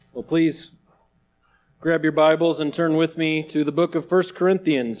Well, please grab your Bibles and turn with me to the book of 1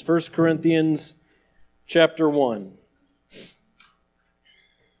 Corinthians. 1 Corinthians chapter 1.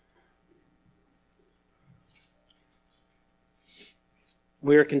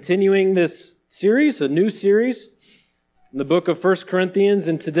 We are continuing this series, a new series, in the book of 1 Corinthians,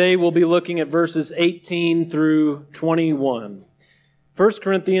 and today we'll be looking at verses 18 through 21. 1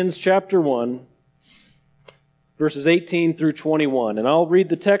 Corinthians chapter 1. Verses 18 through 21. And I'll read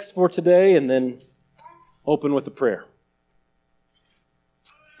the text for today and then open with a prayer.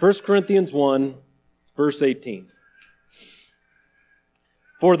 1 Corinthians 1, verse 18.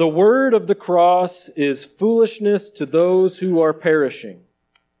 For the word of the cross is foolishness to those who are perishing,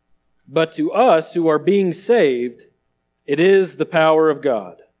 but to us who are being saved, it is the power of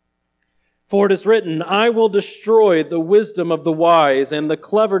God. For it is written, I will destroy the wisdom of the wise, and the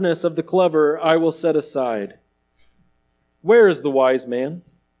cleverness of the clever I will set aside. Where is the wise man?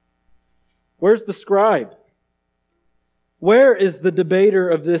 Where's the scribe? Where is the debater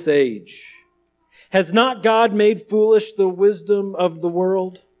of this age? Has not God made foolish the wisdom of the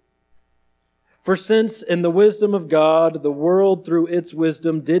world? For since in the wisdom of God, the world through its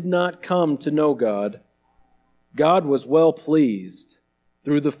wisdom did not come to know God, God was well pleased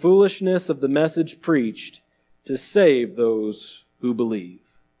through the foolishness of the message preached to save those who believe.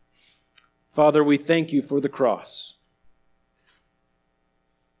 Father, we thank you for the cross.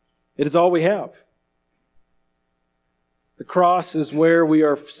 It is all we have. The cross is where we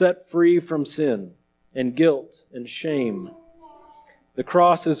are set free from sin and guilt and shame. The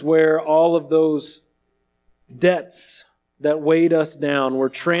cross is where all of those debts that weighed us down were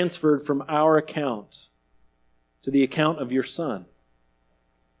transferred from our account to the account of your Son.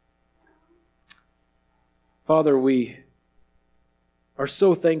 Father, we are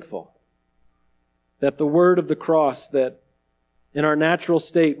so thankful that the word of the cross that in our natural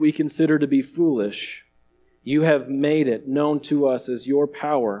state we consider to be foolish, you have made it known to us as your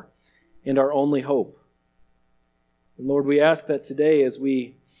power and our only hope. And Lord, we ask that today as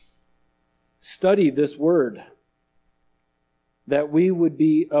we study this word, that we would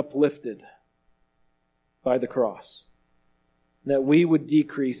be uplifted by the cross, that we would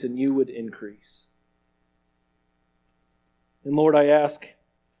decrease and you would increase. And Lord, I ask,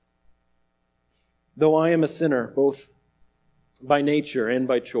 though I am a sinner, both by nature and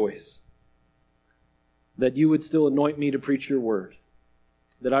by choice, that you would still anoint me to preach your word,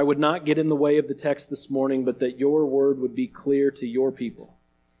 that I would not get in the way of the text this morning, but that your word would be clear to your people,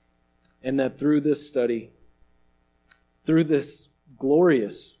 and that through this study, through this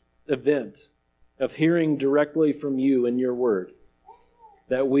glorious event of hearing directly from you in your word,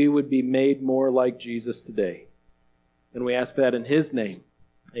 that we would be made more like Jesus today. And we ask that in his name.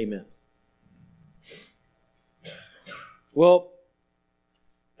 Amen. Well,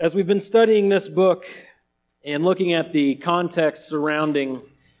 as we've been studying this book and looking at the context surrounding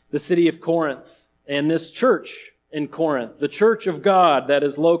the city of Corinth and this church in Corinth, the church of God that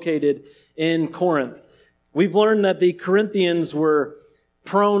is located in Corinth, we've learned that the Corinthians were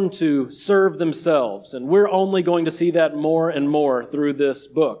prone to serve themselves, and we're only going to see that more and more through this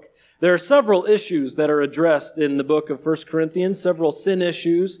book. There are several issues that are addressed in the book of 1 Corinthians, several sin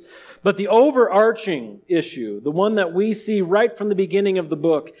issues, but the overarching issue, the one that we see right from the beginning of the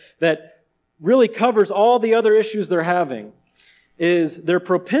book that really covers all the other issues they're having, is their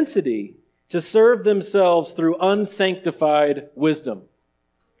propensity to serve themselves through unsanctified wisdom.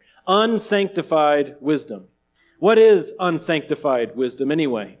 Unsanctified wisdom. What is unsanctified wisdom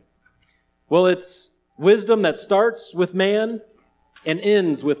anyway? Well, it's wisdom that starts with man and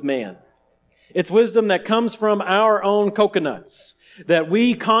ends with man. It's wisdom that comes from our own coconuts that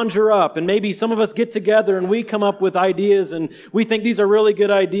we conjure up, and maybe some of us get together and we come up with ideas and we think these are really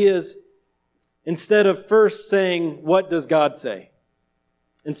good ideas instead of first saying, what does God say?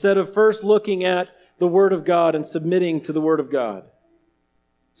 Instead of first looking at the Word of God and submitting to the Word of God.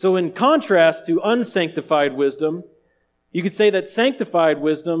 So in contrast to unsanctified wisdom, you could say that sanctified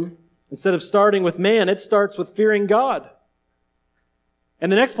wisdom, instead of starting with man, it starts with fearing God.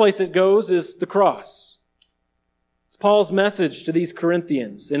 And the next place it goes is the cross. It's Paul's message to these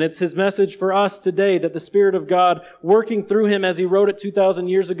Corinthians, and it's his message for us today that the Spirit of God working through him as he wrote it 2,000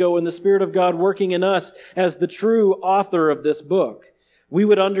 years ago, and the Spirit of God working in us as the true author of this book, we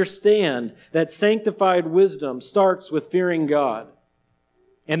would understand that sanctified wisdom starts with fearing God.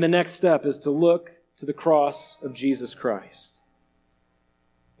 And the next step is to look to the cross of Jesus Christ.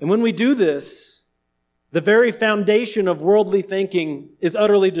 And when we do this, the very foundation of worldly thinking is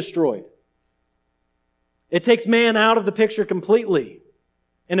utterly destroyed. It takes man out of the picture completely.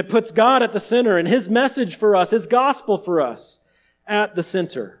 And it puts God at the center and His message for us, His gospel for us, at the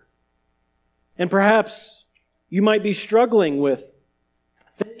center. And perhaps you might be struggling with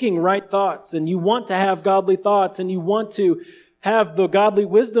thinking right thoughts, and you want to have godly thoughts, and you want to have the godly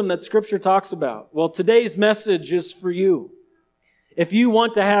wisdom that Scripture talks about. Well, today's message is for you. If you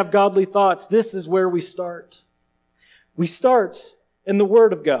want to have godly thoughts, this is where we start. We start in the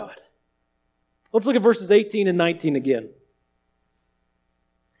Word of God. Let's look at verses 18 and 19 again.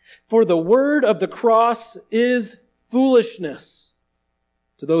 For the word of the cross is foolishness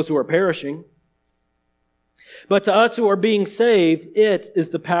to those who are perishing, but to us who are being saved, it is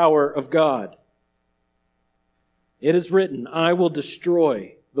the power of God. It is written, I will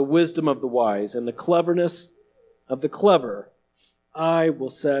destroy the wisdom of the wise, and the cleverness of the clever I will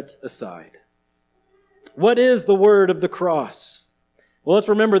set aside. What is the word of the cross? Well, let's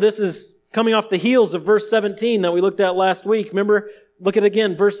remember this is coming off the heels of verse 17 that we looked at last week. Remember, look at it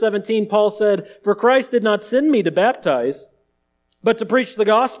again. Verse 17, Paul said, For Christ did not send me to baptize, but to preach the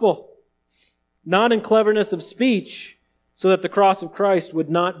gospel, not in cleverness of speech, so that the cross of Christ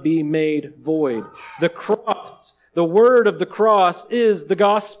would not be made void. The cross, the word of the cross, is the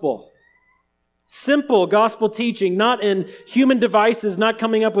gospel. Simple gospel teaching, not in human devices, not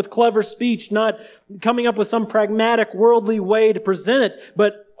coming up with clever speech, not coming up with some pragmatic worldly way to present it,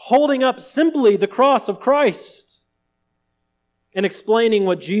 but holding up simply the cross of Christ and explaining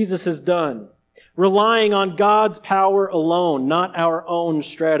what Jesus has done, relying on God's power alone, not our own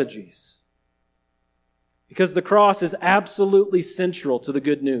strategies. Because the cross is absolutely central to the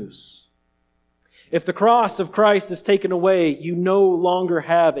good news. If the cross of Christ is taken away, you no longer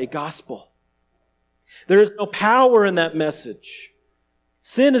have a gospel. There is no power in that message.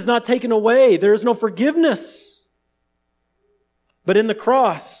 Sin is not taken away. There is no forgiveness. But in the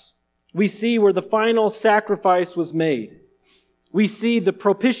cross, we see where the final sacrifice was made. We see the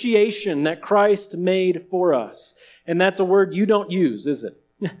propitiation that Christ made for us. And that's a word you don't use, is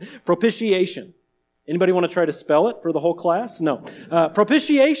it? Propitiation. Anybody want to try to spell it for the whole class? No.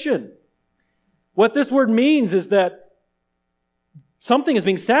 Propitiation. What this word means is that something is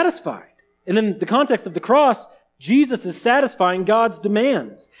being satisfied. And in the context of the cross, Jesus is satisfying God's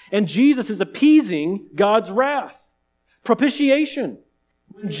demands. And Jesus is appeasing God's wrath. Propitiation.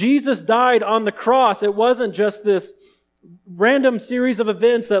 When Jesus died on the cross, it wasn't just this random series of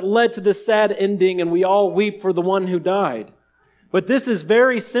events that led to this sad ending and we all weep for the one who died. But this is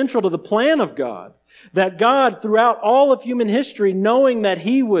very central to the plan of God. That God, throughout all of human history, knowing that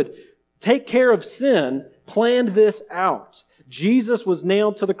He would take care of sin, planned this out. Jesus was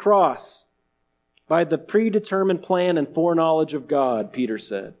nailed to the cross by the predetermined plan and foreknowledge of God, Peter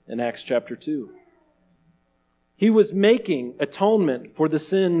said in Acts chapter 2. He was making atonement for the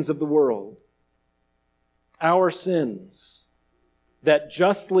sins of the world. Our sins that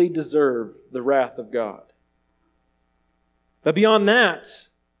justly deserve the wrath of God. But beyond that,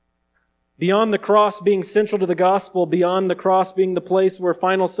 beyond the cross being central to the gospel, beyond the cross being the place where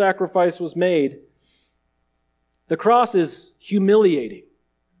final sacrifice was made, the cross is humiliating.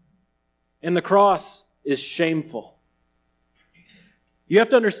 And the cross is shameful. You have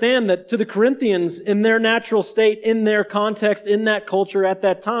to understand that to the Corinthians, in their natural state, in their context, in that culture at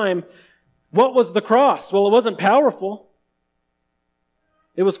that time, what was the cross? Well, it wasn't powerful.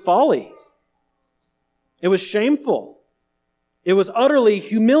 It was folly. It was shameful. It was utterly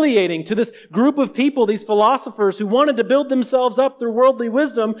humiliating to this group of people, these philosophers who wanted to build themselves up through worldly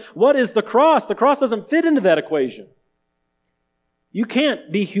wisdom. What is the cross? The cross doesn't fit into that equation. You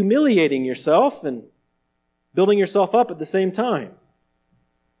can't be humiliating yourself and building yourself up at the same time.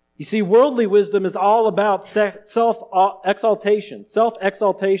 You see, worldly wisdom is all about self-exaltation,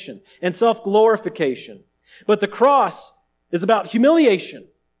 and self-glorification. But the cross is about humiliation.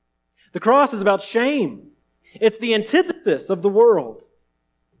 The cross is about shame. It's the antithesis of the world.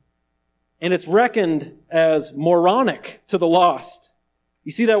 And it's reckoned as moronic to the lost.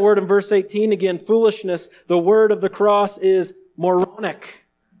 You see that word in verse 18 again, foolishness. The word of the cross is moronic.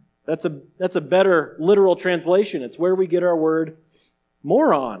 That's a better literal translation. It's where we get our word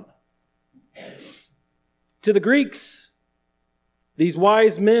moron. To the Greeks, these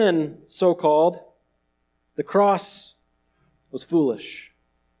wise men, so-called, the cross was foolish.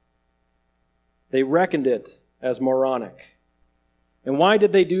 They reckoned it as moronic. And why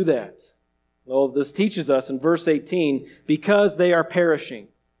did they do that? Well, this teaches us in verse 18, because they are perishing.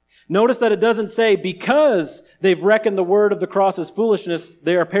 Notice that it doesn't say because they've reckoned the word of the cross as foolishness,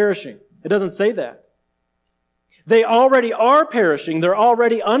 they are perishing. It doesn't say that. They already are perishing. They're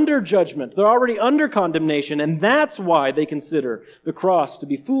already under judgment. They're already under condemnation. And that's why they consider the cross to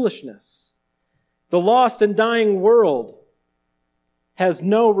be foolishness. The lost and dying world has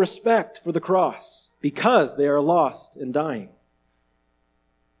no respect for the cross because they are lost and dying.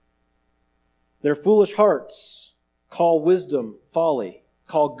 Their foolish hearts call wisdom folly,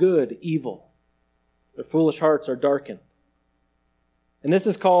 call good evil. Their foolish hearts are darkened. And this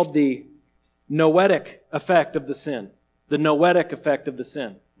is called the noetic effect of the sin. The noetic effect of the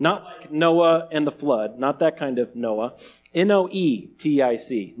sin. Not like Noah and the flood, not that kind of Noah.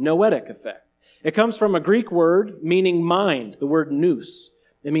 Noetic, noetic effect. It comes from a Greek word meaning mind, the word nous.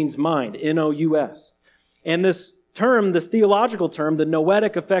 It means mind, N-O-U-S. And this term, this theological term, the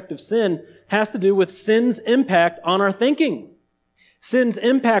noetic effect of sin, has to do with sin's impact on our thinking. Sin's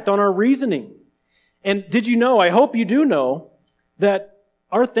impact on our reasoning. And did you know, I hope you do know, that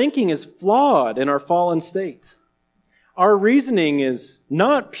our thinking is flawed in our fallen state. Our reasoning is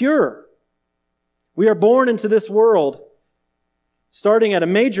not pure. We are born into this world starting at a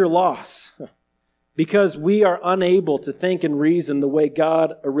major loss because we are unable to think and reason the way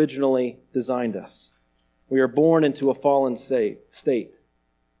God originally designed us. We are born into a fallen state.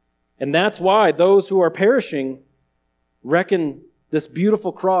 And that's why those who are perishing reckon this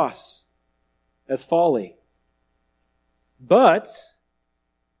beautiful cross as folly. But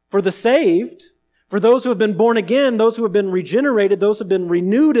for the saved, for those who have been born again, those who have been regenerated, those who have been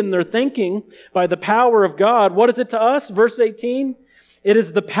renewed in their thinking by the power of God, what is it to us? Verse 18, it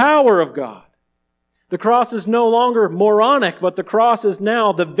is the power of God. The cross is no longer moronic, but the cross is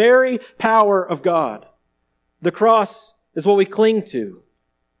now the very power of God. The cross is what we cling to.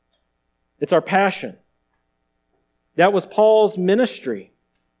 It's our passion. That was Paul's ministry,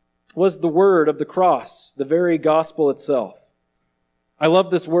 was the word of the cross, the very gospel itself. I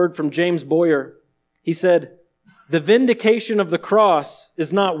love this word from James Boyer. He said, the vindication of the cross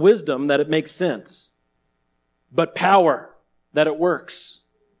is not wisdom that it makes sense, but power that it works.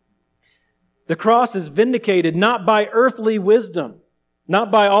 The cross is vindicated not by earthly wisdom,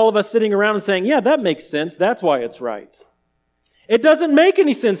 not by all of us sitting around and saying, yeah, that makes sense, that's why it's right. It doesn't make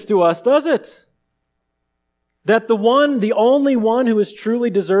any sense to us, does it? That the only one who is truly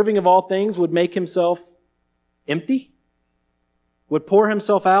deserving of all things would make himself empty? Would pour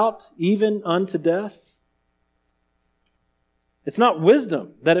himself out even unto death? It's not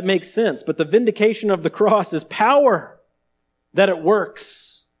wisdom that it makes sense, but the vindication of the cross is power that it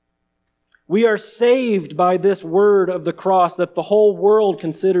works. We are saved by this word of the cross that the whole world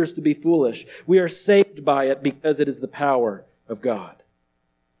considers to be foolish. We are saved by it because it is the power of God.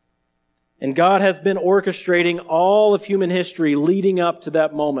 And God has been orchestrating all of human history leading up to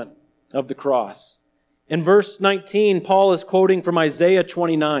that moment of the cross. In verse 19, Paul is quoting from Isaiah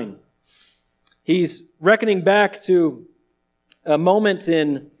 29. He's reckoning back to a moment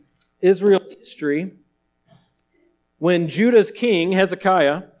in Israel's history when Judah's king,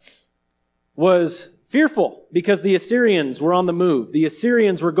 Hezekiah, was fearful because the Assyrians were on the move. The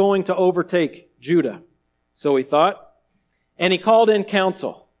Assyrians were going to overtake Judah, so he thought. And he called in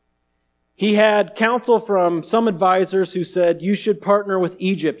counsel. He had counsel from some advisors who said, you should partner with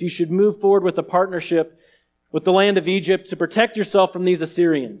Egypt. You should move forward with a partnership with the land of Egypt to protect yourself from these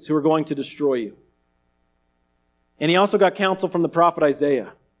Assyrians who are going to destroy you. And he also got counsel from the prophet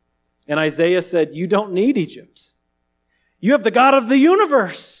Isaiah. And Isaiah said, you don't need Egypt. You have the God of the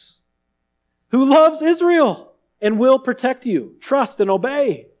universe who loves Israel and will protect you. Trust and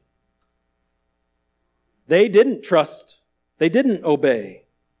obey. They didn't trust. They didn't obey.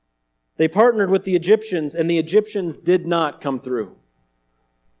 They partnered with the Egyptians, and the Egyptians did not come through.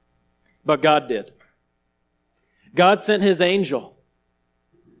 But God did. God sent His angel.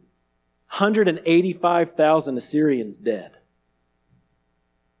 185,000 Assyrians dead.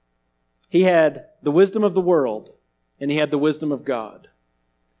 He had the wisdom of the world, and he had the wisdom of God.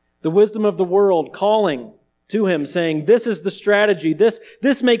 The wisdom of the world calling to him, saying, this is the strategy.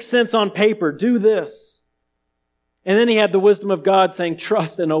 This makes sense on paper. Do this. And then he had the wisdom of God saying,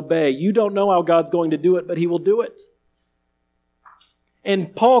 trust and obey. You don't know how God's going to do it, but He will do it.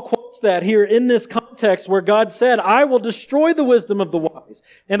 And Paul quotes that here in this context where God said, I will destroy the wisdom of the wise,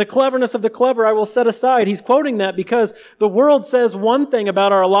 and the cleverness of the clever I will set aside. He's quoting that because the world says one thing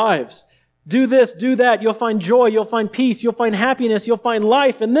about our lives. Do this, do that. You'll find joy, you'll find peace, you'll find happiness, you'll find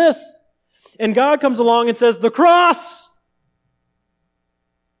life in this. And God comes along and says, the cross!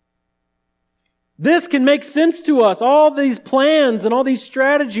 This can make sense to us. All these plans and all these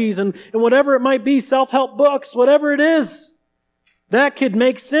strategies and whatever it might be, self-help books, whatever it is. That could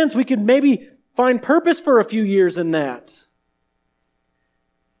make sense. We could maybe find purpose for a few years in that.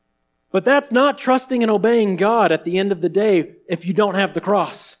 But that's not trusting and obeying God at the end of the day if you don't have the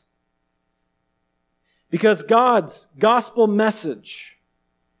cross. Because God's gospel message,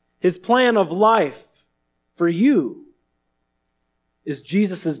 His plan of life for you, is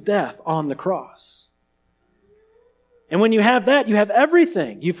Jesus' death on the cross. And when you have that, you have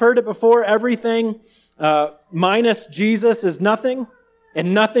everything. You've heard it before, everything minus Jesus is nothing,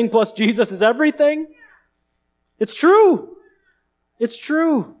 and nothing plus Jesus is everything. It's true. It's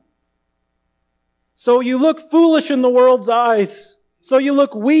true. So you look foolish in the world's eyes. So you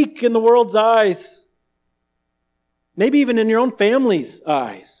look weak in the world's eyes. Maybe even in your own family's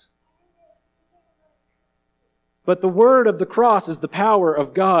eyes. But the word of the cross is the power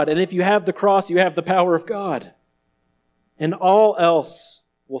of God. And if you have the cross, you have the power of God. And all else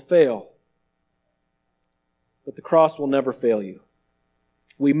will fail. But the cross will never fail you.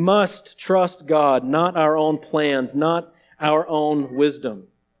 We must trust God, not our own plans, not our own wisdom.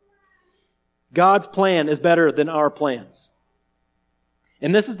 God's plan is better than our plans.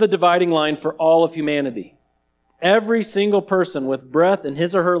 And this is the dividing line for all of humanity. Every single person with breath in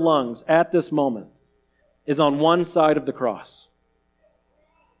his or her lungs at this moment is on one side of the cross.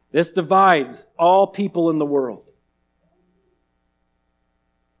 This divides all people in the world.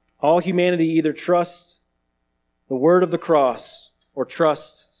 All humanity either trusts the word of the cross or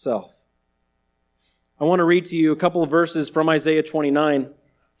trusts self. I want to read to you a couple of verses from Isaiah 29.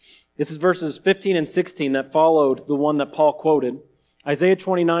 This is verses 15 and 16 that followed the one that Paul quoted. Isaiah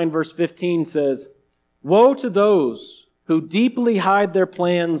 29 verse 15 says, "Woe to those who deeply hide their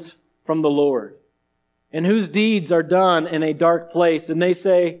plans from the Lord, and whose deeds are done in a dark place. And they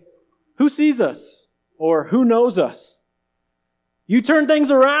say, 'Who sees us?' Or 'Who knows us?' You turn things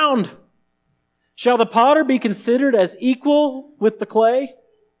around. Shall the potter be considered as equal with the clay?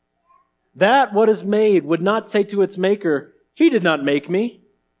 That what is made would not say to its maker, 'He did not make me.'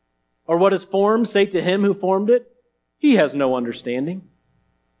 Or what is formed say to him who formed it, 'He has no understanding.'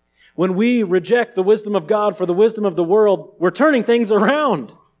 When we reject the wisdom of God for the wisdom of the world, we're turning things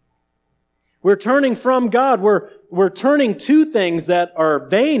around. We're turning from God. We're turning to things that are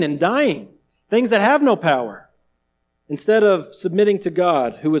vain and dying, things that have no power, instead of submitting to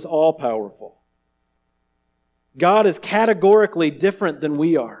God, who is all-powerful. God is categorically different than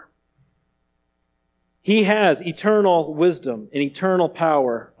we are. He has eternal wisdom and eternal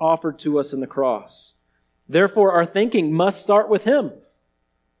power offered to us in the cross. Therefore, our thinking must start with Him.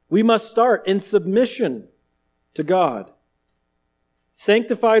 We must start in submission to God.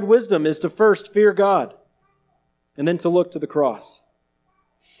 Sanctified wisdom is to first fear God and then to look to the cross.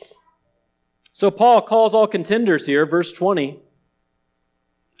 So Paul calls all contenders here, verse 20.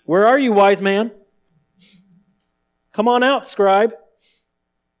 "Where are you, wise man? Come on out, scribe.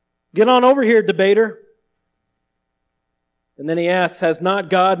 Get on over here, debater." And then he asks, "Has not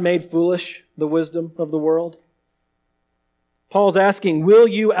God made foolish the wisdom of the world?" Paul's asking, will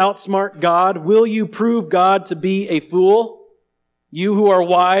you outsmart God? Will you prove God to be a fool? You who are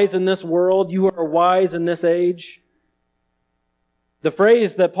wise in this world, you who are wise in this age. The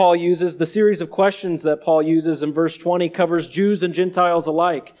phrase that Paul uses, the series of questions that Paul uses in verse 20 covers Jews and Gentiles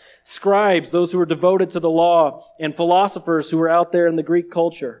alike. Scribes, those who are devoted to the law, and philosophers who are out there in the Greek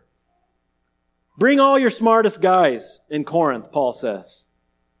culture. Bring all your smartest guys in Corinth, Paul says.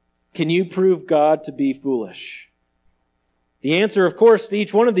 Can you prove God to be foolish? The answer, of course, to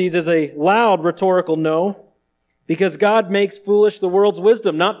each one of these is a loud rhetorical no, because God makes foolish the world's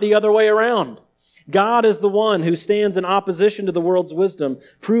wisdom, not the other way around. God is the one who stands in opposition to the world's wisdom,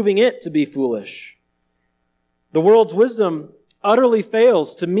 proving it to be foolish. The world's wisdom utterly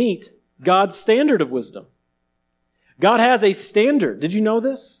fails to meet God's standard of wisdom. God has a standard. Did you know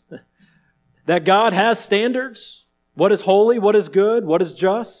this? That God has standards. What is holy, what is good, what is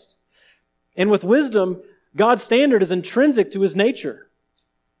just. And with wisdom, God's standard is intrinsic to His nature.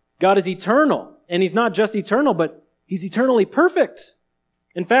 God is eternal. And He's not just eternal, but He's eternally perfect.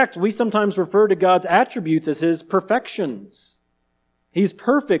 In fact, we sometimes refer to God's attributes as His perfections. He's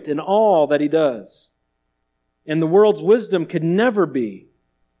perfect in all that He does. And the world's wisdom could never be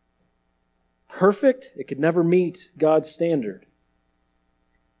perfect. It could never meet God's standard.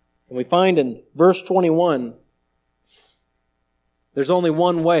 And we find in verse 21, there's only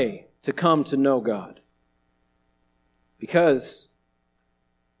one way to come to know God. Because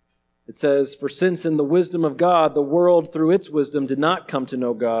it says, "For since in the wisdom of God, the world through its wisdom did not come to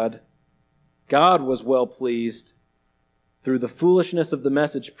know God, God was well pleased through the foolishness of the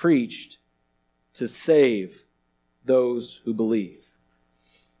message preached to save those who believe."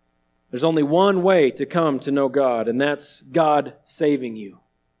 There's only one way to come to know God, and that's God saving you.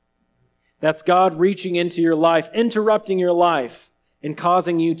 That's God reaching into your life, interrupting your life, and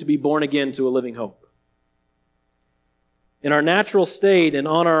causing you to be born again to a living hope. In our natural state and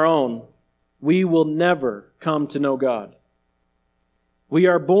on our own, we will never come to know God. We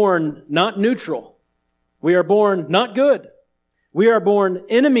are born not neutral. We are born not good. We are born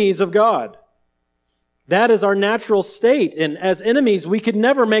enemies of God. That is our natural state. And as enemies, we could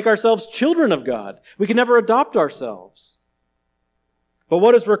never make ourselves children of God. We could never adopt ourselves. But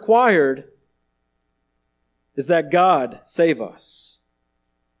what is required is that God save us.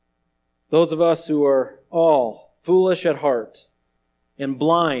 Those of us who are all foolish at heart and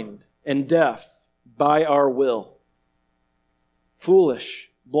blind and deaf by our will. Foolish,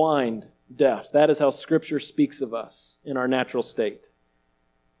 blind, deaf. That is how Scripture speaks of us in our natural state.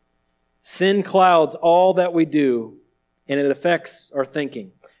 Sin clouds all that we do, and it affects our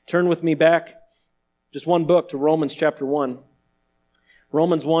thinking. Turn with me back just one book to Romans chapter 1.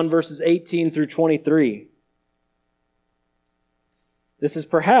 Romans 1 verses 18 through 23. This is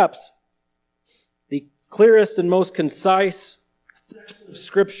perhaps the clearest and most concise section of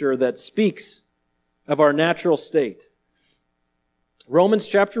Scripture that speaks of our natural state. Romans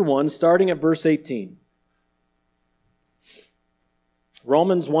chapter 1, starting at verse 18.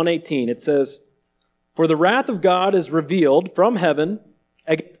 Romans 1:18, it says, "For the wrath of God is revealed from heaven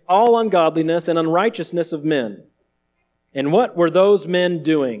against all ungodliness and unrighteousness of men." And what were those men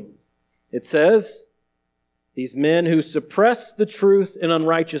doing? It says, these men who suppress the truth in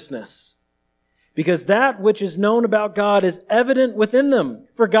unrighteousness. Because that which is known about God is evident within them,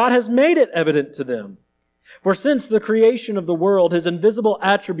 for God has made it evident to them. For since the creation of the world, His invisible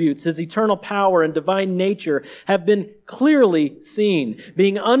attributes, His eternal power and divine nature have been clearly seen,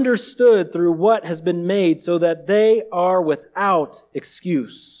 being understood through what has been made, so that they are without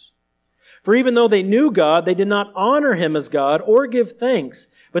excuse. For even though they knew God, they did not honor Him as God or give thanks,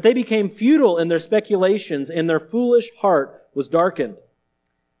 but they became futile in their speculations, and their foolish heart was darkened.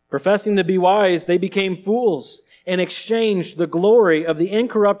 Professing to be wise, they became fools, and exchanged the glory of the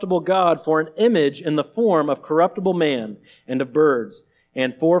incorruptible God for an image in the form of corruptible man and of birds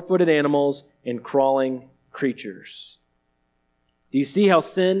and four-footed animals and crawling creatures. Do you see how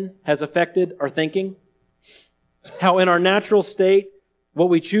sin has affected our thinking? How in our natural state, what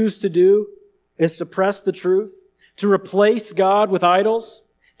we choose to do is suppress the truth, to replace God with idols,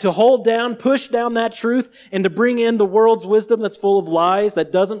 to hold down, push down that truth, and to bring in the world's wisdom that's full of lies,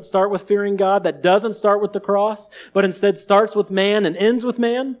 that doesn't start with fearing God, that doesn't start with the cross, but instead starts with man and ends with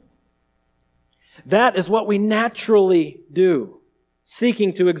man. That is what we naturally do,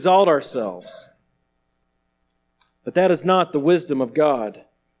 seeking to exalt ourselves. But that is not the wisdom of God.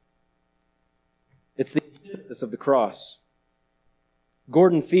 It's the antithesis of the cross.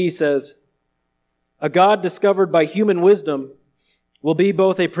 Gordon Fee says, "A God discovered by human wisdom will be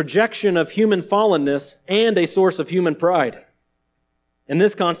both a projection of human fallenness and a source of human pride. And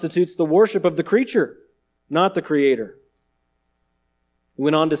this constitutes the worship of the creature, not the Creator." He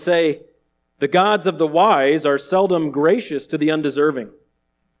went on to say, "The gods of the wise are seldom gracious to the undeserving,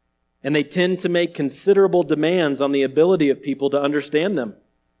 and they tend to make considerable demands on the ability of people to understand them.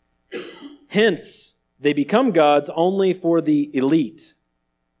 Hence, they become gods only for the elite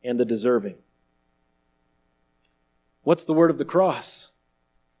and the deserving." What's the word of the cross?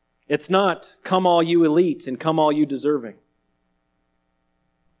 It's not, "Come all you elite and come all you deserving."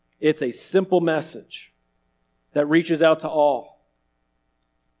 It's a simple message that reaches out to all,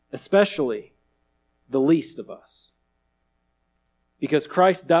 especially the least of us. Because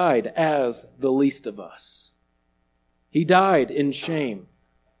Christ died as the least of us. He died in shame.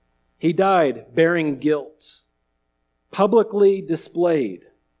 He died bearing guilt, publicly displayed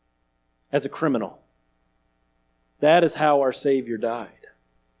as a criminal. That is how our Savior died.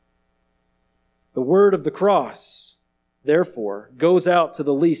 The word of the cross, therefore, goes out to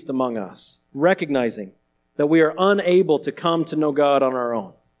the least among us, recognizing that we are unable to come to know God on our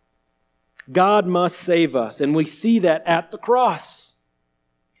own. God must save us, and we see that at the cross.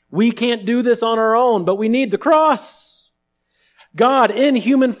 We can't do this on our own, but we need the cross. God in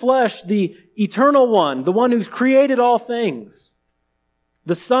human flesh, the eternal one, the one who created all things,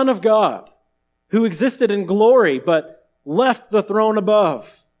 the Son of God, who existed in glory but left the throne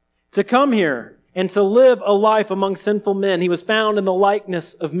above to come here and to live a life among sinful men. He was found in the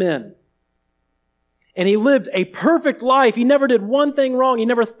likeness of men. And He lived a perfect life. He never did one thing wrong. He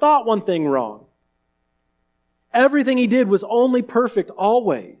never thought one thing wrong. Everything He did was only perfect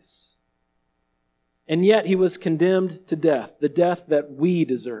always. And yet He was condemned to death, the death that we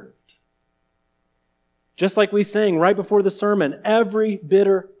deserved. Just like we sang right before the sermon, every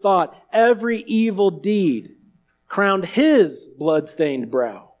bitter thought, every evil deed crowned His blood-stained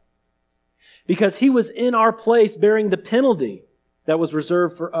brow. Because He was in our place bearing the penalty that was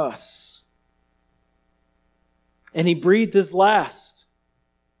reserved for us. And He breathed His last.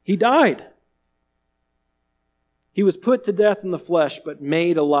 He died. He was put to death in the flesh, but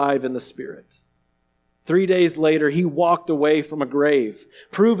made alive in the Spirit. 3 days later, He walked away from a grave,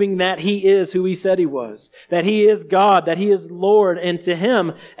 proving that He is who He said He was, that He is God, that He is Lord, and to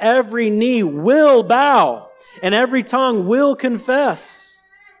Him every knee will bow and every tongue will confess.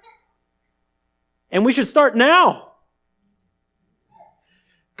 And we should start now,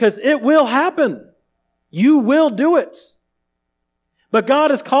 because it will happen. You will do it. But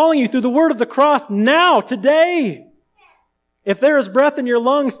God is calling you through the word of the cross now, today. If there is breath in your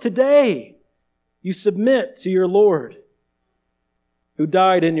lungs today, you submit to your Lord who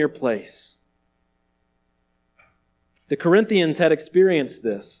died in your place. The Corinthians had experienced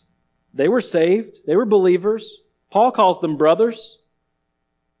this. They were saved. They were believers. Paul calls them brothers.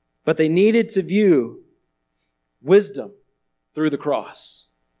 But they needed to view wisdom through the cross.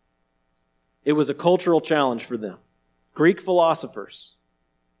 It was a cultural challenge for them. Greek philosophers.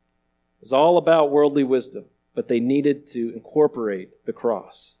 It was all about worldly wisdom, but they needed to incorporate the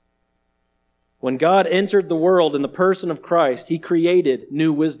cross. When God entered the world in the person of Christ, He created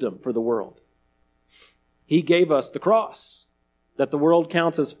new wisdom for the world. He gave us the cross, that the world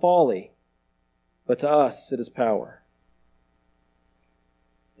counts as folly, but to us it is power.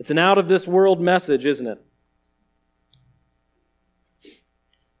 It's an out-of-this-world message, isn't it?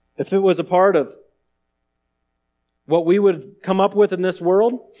 If it was a part of what we would come up with in this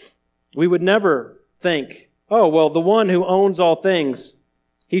world, we would never think, oh, well, the one who owns all things,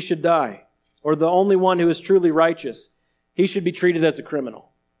 he should die. Or the only one who is truly righteous, he should be treated as a criminal.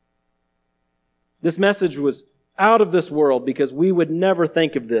 This message was out of this world because we would never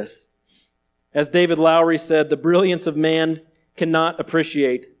think of this. As David Lowry said, the brilliance of man cannot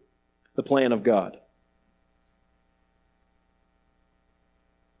appreciate the plan of God.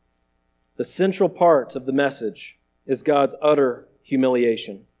 The central part of the message is God's utter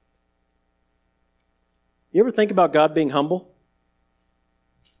humiliation. You ever think about God being humble?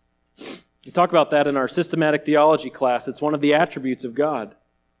 We talk about that in our systematic theology class. It's one of the attributes of God,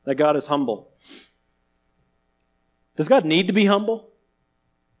 that God is humble. Does God need to be humble?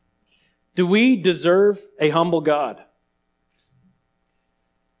 Do we deserve a humble God?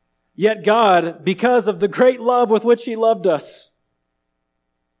 Yet God, because of the great love with which He loved us,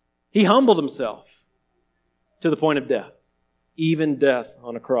 He humbled Himself to the point of death, even death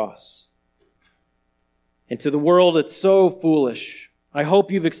on a cross. And to the world, it's so foolish. I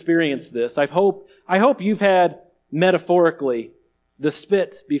hope you've experienced this. I hope you've had, metaphorically, the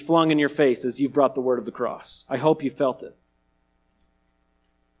spit be flung in your face as you've brought the word of the cross. I hope you felt it.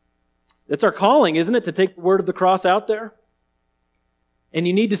 It's our calling, isn't it, to take the word of the cross out there? And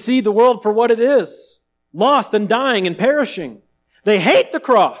you need to see the world for what it is, lost and dying and perishing. They hate the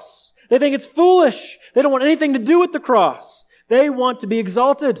cross. They think it's foolish. They don't want anything to do with the cross. They want to be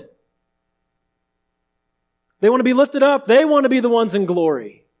exalted. They want to be lifted up. They want to be the ones in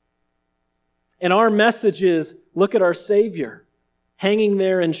glory. And our message is, look at our Savior hanging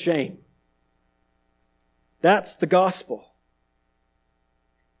there in shame. That's the gospel.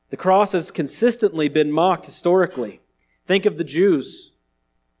 The cross has consistently been mocked historically. Think of the Jews.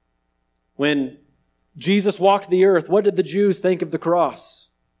 When Jesus walked the earth, what did the Jews think of the cross?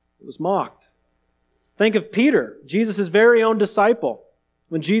 It was mocked. Think of Peter, Jesus' very own disciple.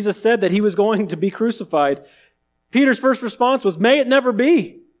 When Jesus said that he was going to be crucified, Peter's first response was, "May it never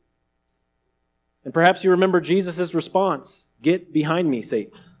be." And perhaps you remember Jesus' response, "Get behind me,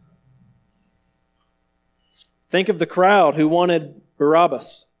 Satan." Think of the crowd who wanted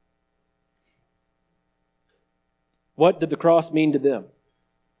Barabbas. What did the cross mean to them?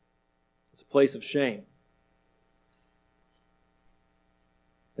 It's a place of shame.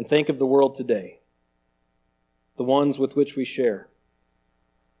 And think of the world today, the ones with which we share.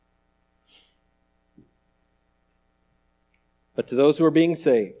 But to those who are being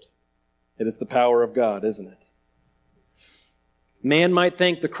saved, it is the power of God, isn't it? Man might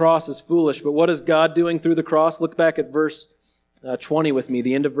think the cross is foolish, but what is God doing through the cross? Look back at verse 20 with me,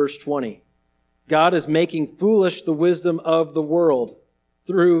 the end of verse 20. God is making foolish the wisdom of the world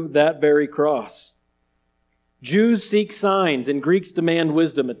through that very cross. Jews seek signs and Greeks demand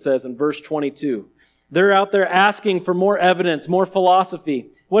wisdom, it says in verse 22. They're out there asking for more evidence, more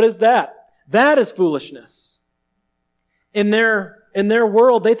philosophy. What is that? That is foolishness. In their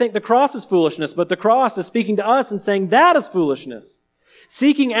world, they think the cross is foolishness, but the cross is speaking to us and saying that is foolishness.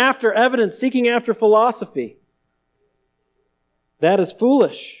 Seeking after evidence, seeking after philosophy. That is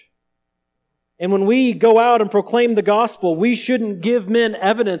foolish. And when we go out and proclaim the gospel, we shouldn't give men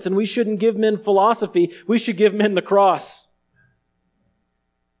evidence and we shouldn't give men philosophy. We should give men the cross.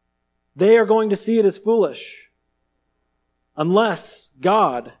 They are going to see it as foolish unless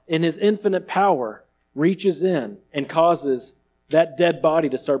God, in His infinite power, reaches in and causes that dead body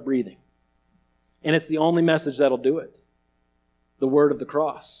to start breathing. And it's the only message that'll do it. The word of the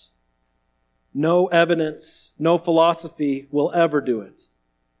cross. No evidence, no philosophy will ever do it.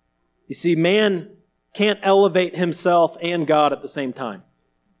 You see, man can't elevate himself and God at the same time.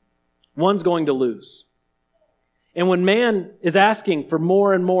 One's going to lose. And when man is asking for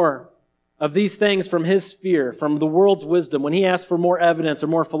more and more of these things from his sphere, from the world's wisdom, when he asks for more evidence or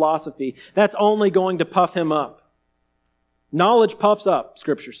more philosophy, that's only going to puff him up. Knowledge puffs up,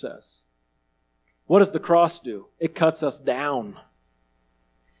 Scripture says. What does the cross do? It cuts us down.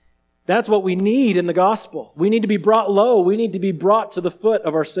 That's what we need in the gospel. We need to be brought low. We need to be brought to the foot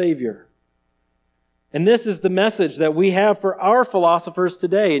of our Savior. And this is the message that we have for our philosophers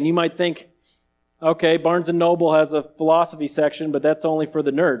today. And you might think, okay, Barnes & Noble has a philosophy section, but that's only for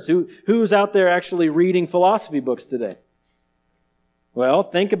the nerds. Who's out there actually reading philosophy books today? Well,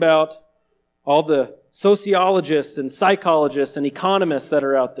 think about all the sociologists and psychologists and economists that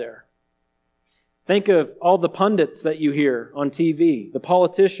are out there. Think of all the pundits that you hear on TV, the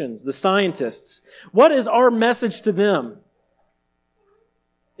politicians, the scientists. What is our message to them?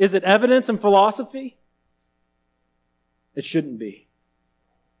 Is it evidence and philosophy? It shouldn't be.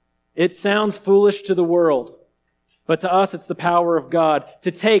 It sounds foolish to the world, but to us it's the power of God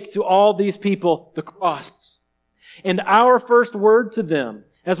to take to all these people the cross. And our first word to them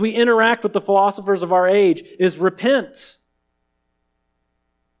as we interact with the philosophers of our age is repent.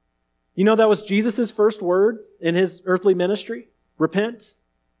 You know that was Jesus' first word in his earthly ministry? Repent.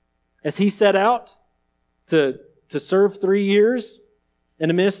 As he set out to serve 3 years in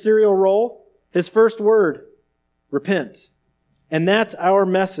a ministerial role, his first word, repent. And that's our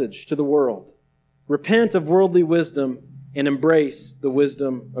message to the world. Repent of worldly wisdom and embrace the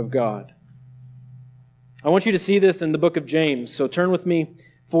wisdom of God. I want you to see this in the book of James. So turn with me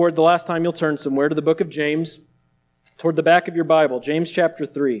forward the last time you'll turn somewhere to the book of James, toward the back of your Bible, James chapter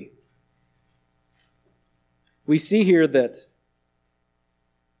 3. We see here that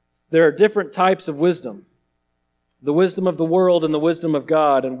there are different types of wisdom. The wisdom of the world and the wisdom of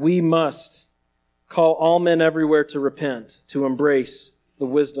God, and we must call all men everywhere to repent, to embrace the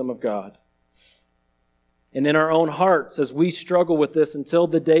wisdom of God. And in our own hearts, as we struggle with this until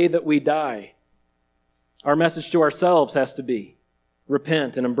the day that we die, our message to ourselves has to be,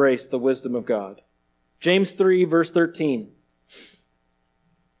 repent and embrace the wisdom of God. James 3, verse 13.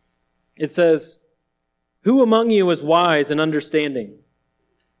 It says, "Who among you is wise and understanding?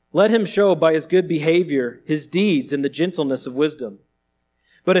 Let him show by his good behavior his deeds in the gentleness of wisdom.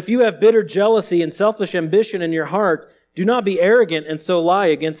 But if you have bitter jealousy and selfish ambition in your heart, do not be arrogant and so lie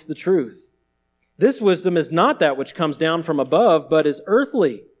against the truth. This wisdom is not that which comes down from above, but is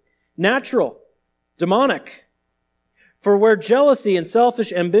earthly, natural, demonic. For where jealousy and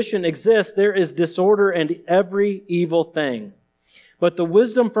selfish ambition exist, there is disorder and every evil thing. But the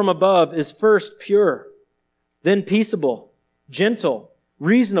wisdom from above is first pure, then peaceable, gentle,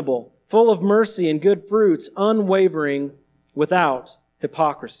 reasonable, full of mercy and good fruits, unwavering, without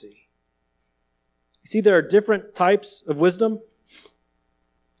hypocrisy." You see, there are different types of wisdom.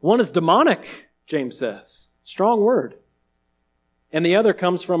 One is demonic, James says. Strong word. And the other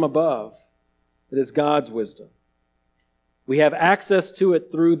comes from above. It is God's wisdom. We have access to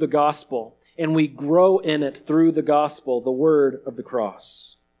it through the gospel, and we grow in it through the gospel, the word of the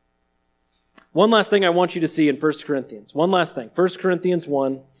cross. One last thing I want you to see in 1 Corinthians. One last thing. 1 Corinthians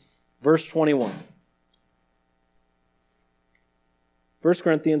 1, verse 21. 1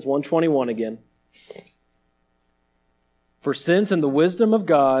 Corinthians 1:21 again. "For since in the wisdom of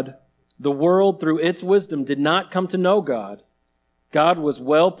God, the world through its wisdom did not come to know God, God was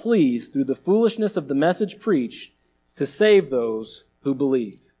well pleased through the foolishness of the message preached to save those who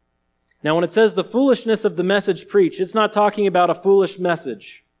believe." Now when it says the foolishness of the message preached, it's not talking about a foolish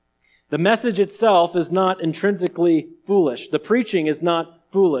message. The message itself is not intrinsically foolish. The preaching is not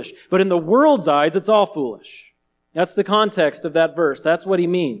foolish. But in the world's eyes, it's all foolish. That's the context of that verse. That's what he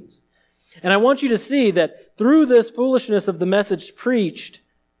means. And I want you to see that through this foolishness of the message preached,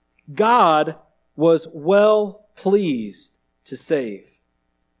 God was well pleased to save.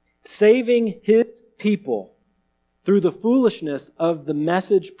 Saving his people through the foolishness of the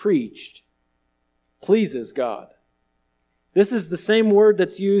message preached pleases God. This is the same word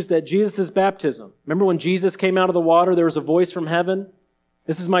that's used at Jesus' baptism. Remember when Jesus came out of the water, there was a voice from heaven?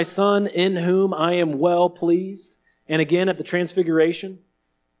 "This is my Son in whom I am well pleased." And again at the Transfiguration,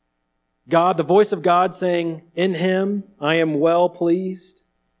 God, the voice of God saying, "In him I am well pleased."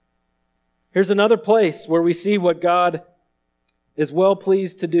 Here's another place where we see what God is well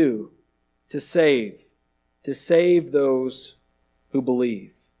pleased to do, to save those who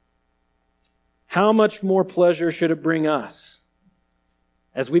believe. How much more pleasure should it bring us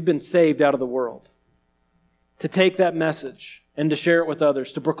as we've been saved out of the world? to take that message and to share it with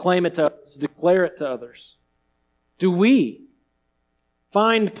others, to proclaim it to others, to declare it to others? Do we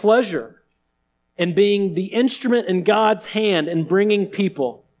find pleasure in being the instrument in God's hand in bringing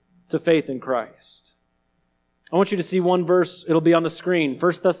people to faith in Christ? I want you to see one verse. It'll be on the screen.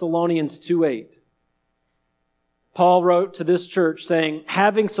 1 Thessalonians 2:8. Paul wrote to this church saying,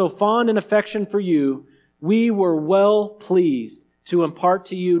 "Having so fond an affection for you, we were well pleased to impart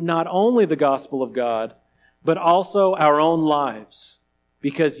to you not only the gospel of God, but also our own lives,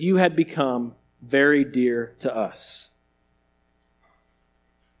 because you had become very dear to us."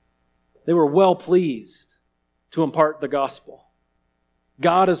 They were well pleased to impart the gospel.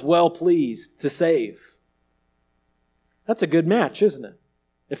 God is well pleased to save. That's a good match, isn't it?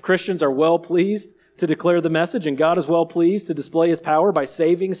 If Christians are well pleased to declare the message and God is well pleased to display His power by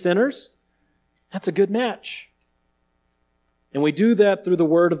saving sinners, that's a good match. And we do that through the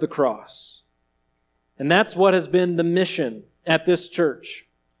word of the cross. And that's what has been the mission at this church.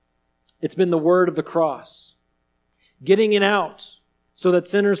 It's been the word of the cross. Getting it out so that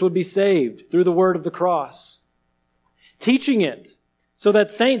sinners would be saved through the word of the cross. Teaching it so that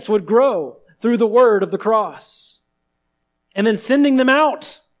saints would grow through the word of the cross. And then sending them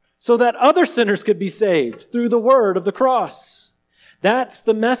out so that other sinners could be saved through the word of the cross. That's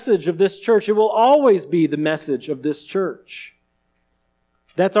the message of this church. It will always be the message of this church.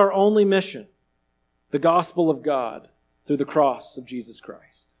 That's our only mission. The gospel of God through the cross of Jesus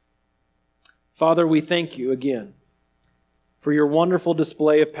Christ. Father, we thank you again for your wonderful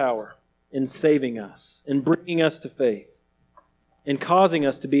display of power in saving us, in bringing us to faith, in causing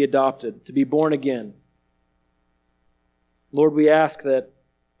us to be adopted, to be born again. Lord, we ask that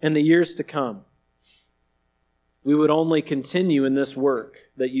in the years to come, we would only continue in this work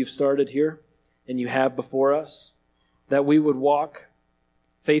that you've started here and you have before us, that we would walk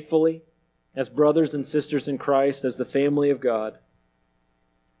faithfully as brothers and sisters in Christ, as the family of God,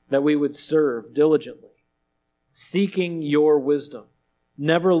 that we would serve diligently, seeking your wisdom,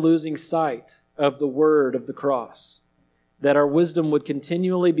 never losing sight of the word of the cross, that our wisdom would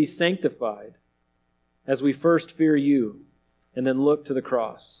continually be sanctified as we first fear you and then look to the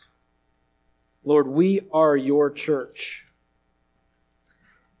cross. Lord, we are your church.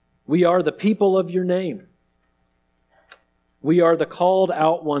 We are the people of your name. We are the called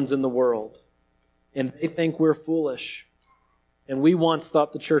out ones in the world, and they think we're foolish. And we once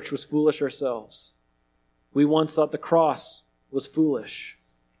thought the church was foolish ourselves. We once thought the cross was foolish.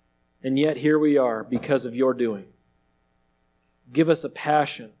 And yet here we are because of your doing. Give us a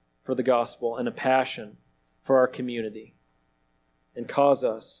passion for the gospel and a passion for our community. And cause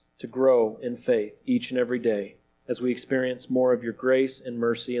us to grow in faith each and every day as we experience more of your grace and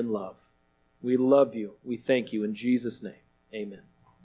mercy and love. We love you. We thank you in Jesus' name. Amen.